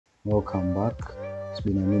Welcome back. It's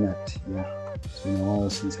been a minute. Yeah, it's been a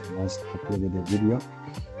while since I last uploaded a video.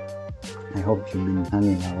 I hope you've been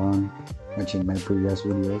hanging around watching my previous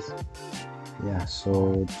videos. Yeah,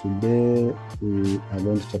 so today we are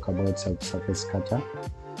going to talk about subsurface cutter,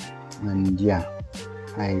 and yeah,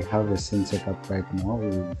 I have a scene set up right now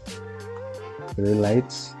with 3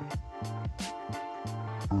 lights.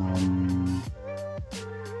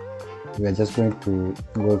 We are just going to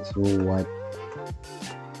go through what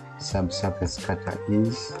subsurface cutter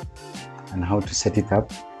is and how to set it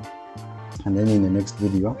up, and then in the next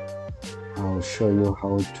video I'll show you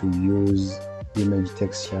how to use image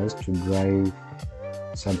textures to drive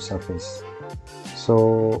subsurface.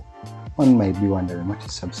 So one might be wondering, what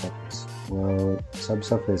is subsurface? Well,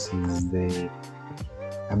 subsurface is the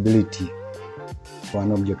ability for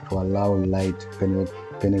an object to allow light to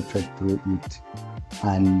penetrate through it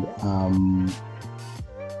and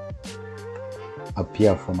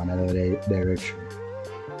appear from another direction.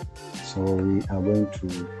 So we are going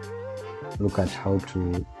to look at how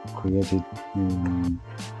to create it in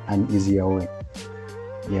an easier way.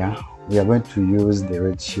 Yeah, we are going to use the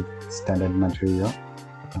Redshift standard material.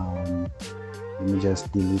 Let me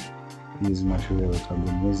just delete these materials that I've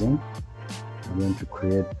been using. I'm going to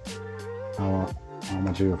create our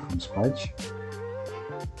material from scratch.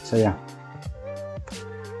 So yeah,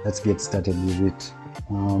 let's get started with it.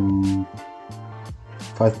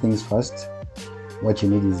 First things first, what you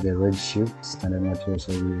need is the Redshift standard material.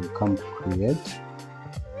 So you will come to create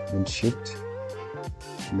Redshift,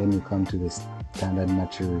 and then you come to the standard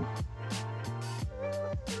material.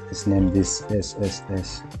 Let's name this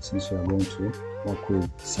SSS since we are going to work with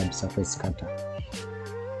subsurface cutter.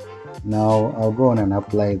 Now I'll go on and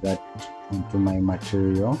apply that onto my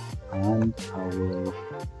material, and I'll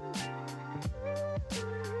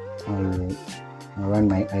run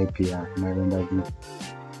my IPR, my render view.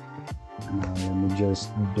 Now let me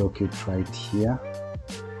just dock it right here.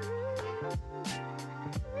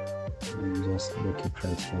 Yeah,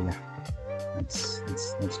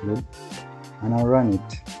 that's good. And I'll run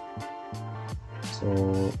it. So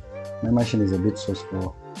my machine is a bit so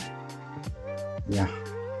slow. Yeah,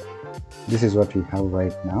 this is what we have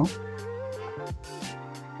right now.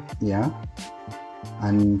 Yeah,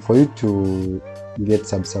 and for you to get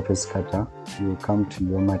subsurface cutter, you come to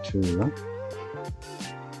your material.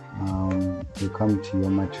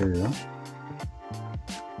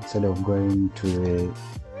 Instead of going to the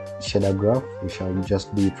shader graph, we shall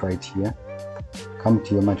just do it right here. Come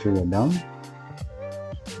to your material down.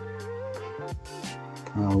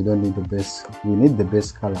 We don't need the base, we need the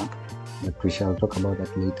base color, but we shall talk about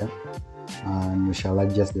that later, and we shall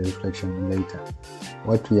adjust the reflection later.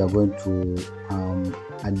 What we are going to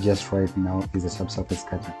adjust right now is the subsurface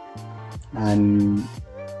cutter, and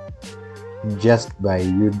just by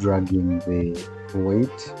you dragging the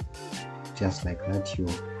weight just like that, you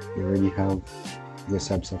already have the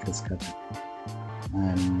subsurface cutter.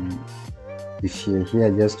 And if you're here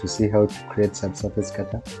just to see how to create subsurface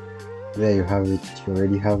cutter, there you have it, you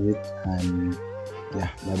already have it. And yeah,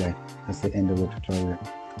 bye bye, that's the end of the tutorial.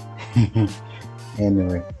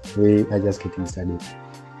 Anyway, we are just getting started.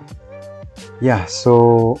 Yeah,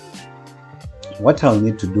 so what I'll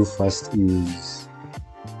need to do first is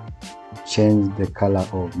change the color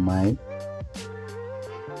of my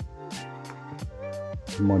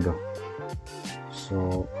model.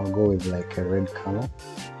 So I'll go with like a red color,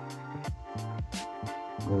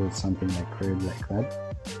 go with something like red like that,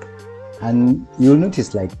 and you'll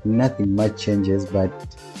notice like nothing much changes,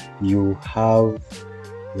 but you have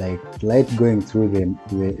like light going through the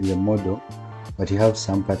model, but you have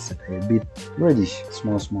some parts that are a bit reddish,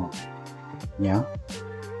 small. Yeah,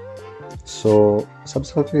 so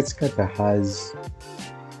subsurface cutter has,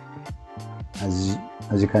 as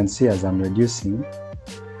you can see, as I'm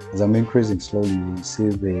increasing slowly, you will see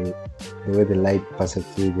the way the light passes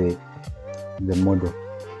through the model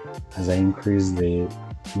as I increase the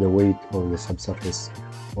weight of the subsurface.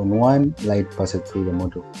 On one, light passes through the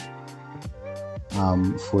model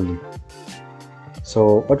fully.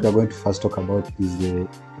 So what we are going to first talk about is the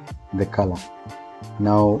color.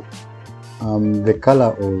 Now the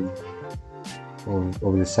color of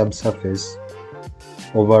the subsurface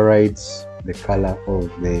overrides the color of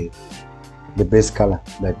the base color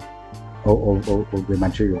that of the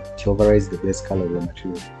material. It overrides the base color of the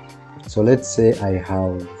material. So let's say I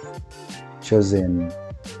have chosen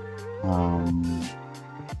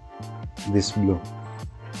this blue.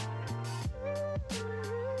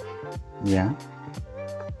 Yeah,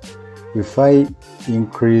 if I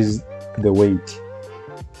increase the weight,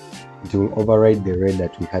 it will override the red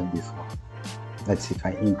that we had before. That's if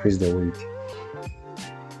I increase the weight.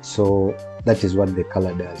 So that is what the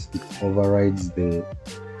color does. It overrides the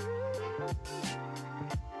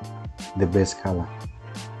base color.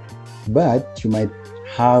 But you might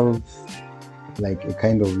have like a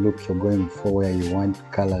kind of look you're going for where you want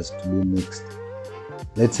colors to be mixed.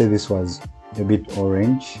 Let's say this was a bit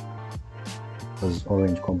orange, because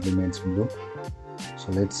orange complements blue.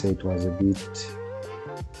 So let's say it was a bit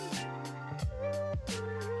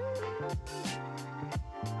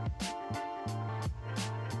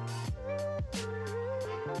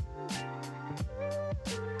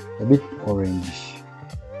orange,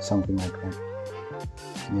 something like that.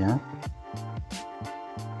 Yeah,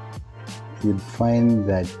 you'd find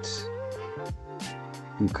that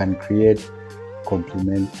you can create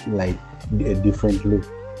complement like a different look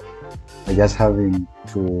by just having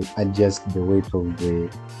to adjust the weight of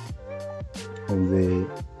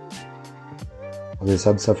the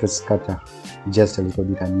subsurface scatter just a little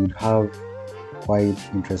bit, and you'd have quite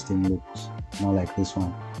interesting looks. Not like this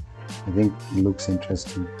one. I think it looks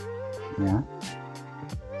interesting. Yeah,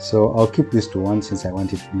 so I'll keep this to 1 since I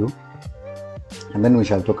want it blue, and then we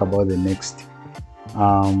shall talk about the next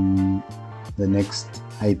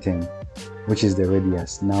item, which is the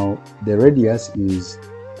radius. Now the radius is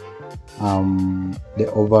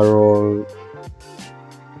the overall,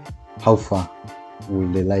 how far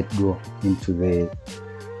will the light go into the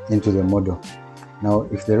model. Now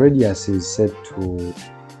if the radius is set to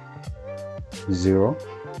 0,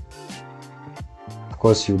 of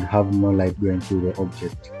course you'd have no light going through the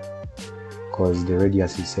object because the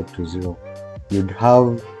radius is set to 0. You'd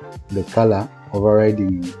have the color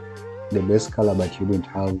overriding the base color, but you don't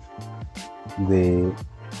have the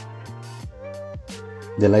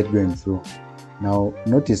light going through. Now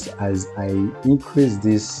notice as I increase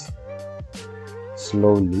this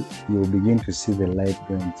slowly, you'll begin to see the light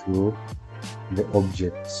going through the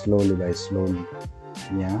object slowly by slowly.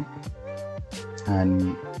 Yeah,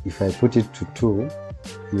 and if I put it to 2,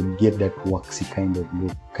 you'll get that waxy kind of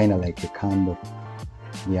look, kind of like a candle.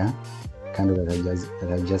 Yeah, candle that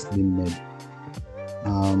has just been made.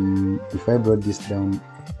 If I brought this down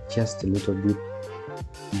just a little bit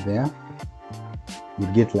there, you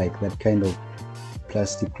get like that kind of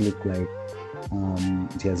plastic look, like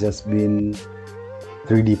it has just been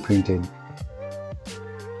 3D printed.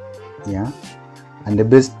 Yeah, and the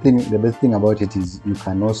best thing about it is you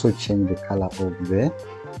can also change the color of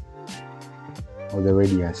the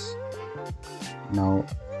radius. Now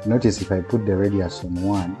notice if I put the radius on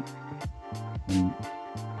 1 and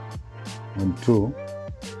on 2,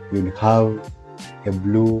 you'd have a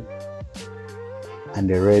blue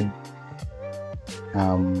and a red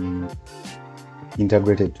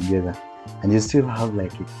integrated together, and you still have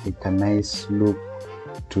like a nice look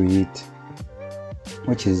to it,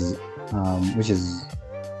 which is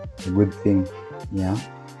a good thing. Yeah,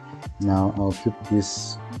 now I'll keep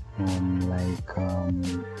this on like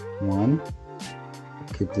 1,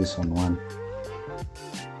 keep this on 1,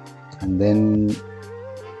 and then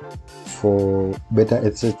for better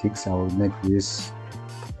aesthetics I will make this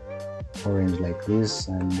orange like this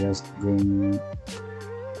and just bring it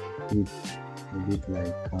a bit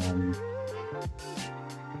like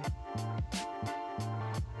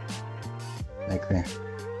there.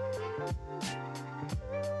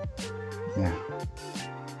 Yeah,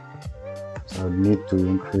 so I would need to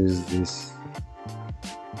increase this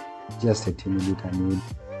just a teeny bit, and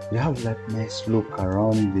you have that nice look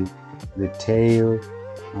around the tail,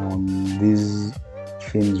 these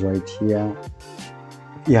fins right here.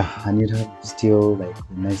 Yeah, and you'd have still like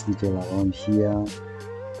a nice detail around here,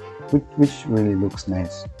 which really looks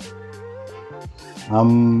nice.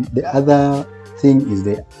 The other thing is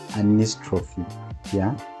the anisotropy.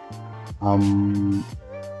 Yeah,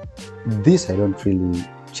 this I don't really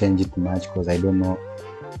change it much because I don't know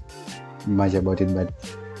much about it, but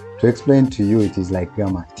to explain to you, it is like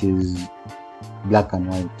gamma. It is black and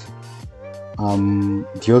white.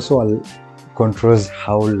 It also controls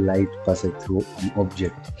how light passes through an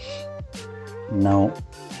object. Now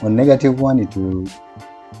on -1, it will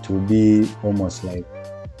be almost like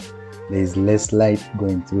there is less light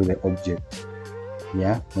going through the object.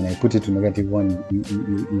 Yeah, when I put it to -1,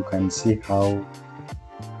 you can see how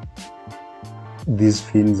these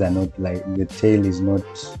fins are not, like the tail is not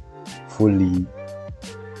fully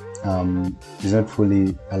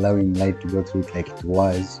allowing light to go through it like it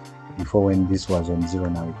was before when this was on 0.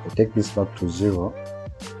 Now if I take this back to 0,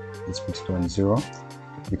 let's put it on 0,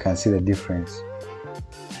 you can see the difference.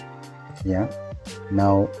 Yeah,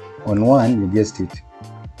 now on 1, you guessed it,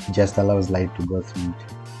 just allows light to go through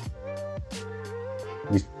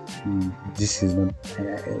it, this is not,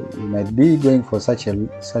 you might be going for such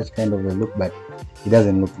kind of a look, but it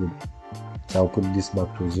doesn't look good. So I'll put this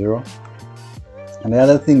back to 0. And the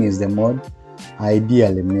other thing is the mode.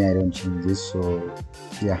 Ideally, me, I don't change this. So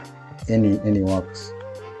yeah, any works,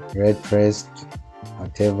 red traced,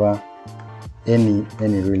 whatever, any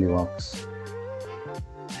really works.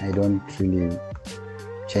 I don't really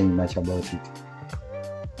change much about it.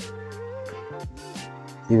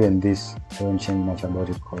 Even this, I don't change much about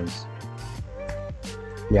it, because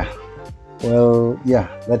yeah, well, yeah,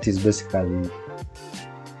 that is basically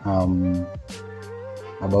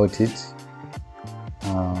about it.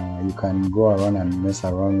 You can go around and mess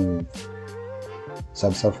around with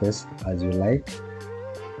Subsurface as you like,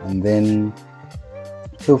 and then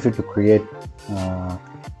feel free to create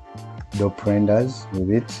dope renders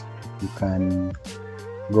with it. You can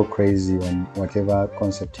go crazy on whatever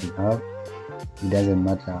concept you have. It doesn't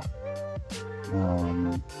matter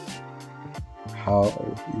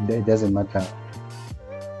it doesn't matter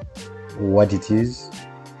what it is.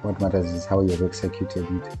 What matters is how you've executed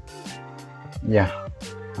it. Yeah,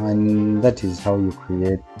 and that is how you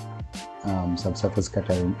create subsurface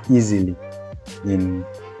scattering easily in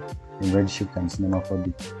Redshift and Cinema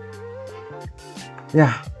 4D.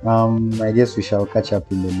 Yeah, I guess we shall catch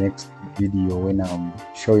up in the next video when I'm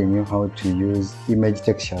showing you how to use image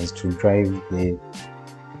textures to drive the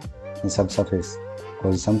subsurface,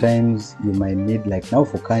 because sometimes you might need, like now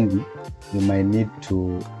for Candy, you might need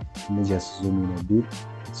to, let me just zoom in a bit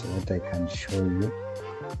so that I can show you.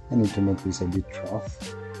 I need to make this a bit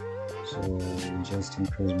rough, so just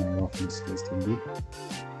increase my roughness just a bit,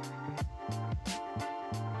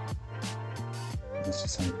 just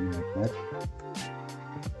something like that.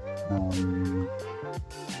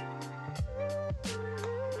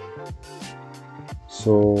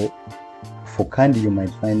 So for Candy, you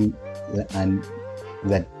might find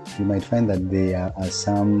that there are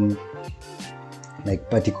some like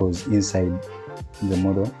particles inside the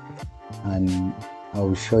model, and I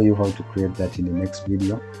will show you how to create that in the next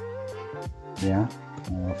video. Yeah,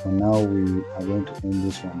 for now we are going to end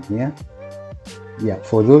this one here. Yeah,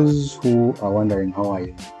 for those who are wondering how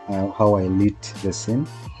I lit the scene,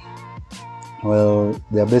 well,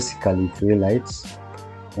 there are basically 3 lights,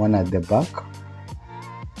 one at the back,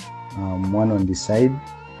 one on the side,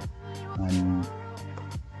 and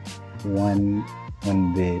one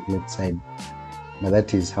on the left side. Now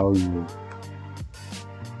that is how you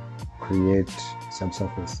create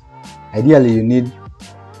subsurface. Ideally, you need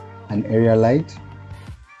an area light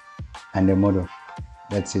and a model.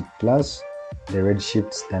 That's it, plus the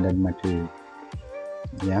Redshift standard material.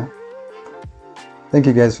 Yeah, thank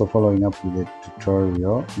you guys for following up with the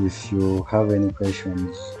tutorial. If you have any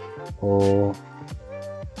questions or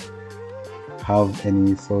have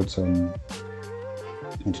any thoughts on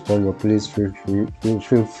the tutorial, please feel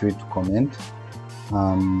free to comment.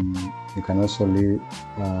 You can also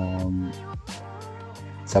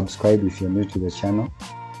subscribe if you're new to the channel.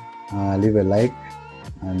 Leave a like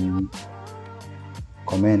and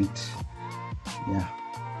comment. Yeah,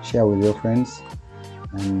 share with your friends,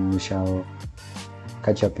 and we shall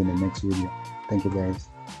catch up in the next video. Thank you guys.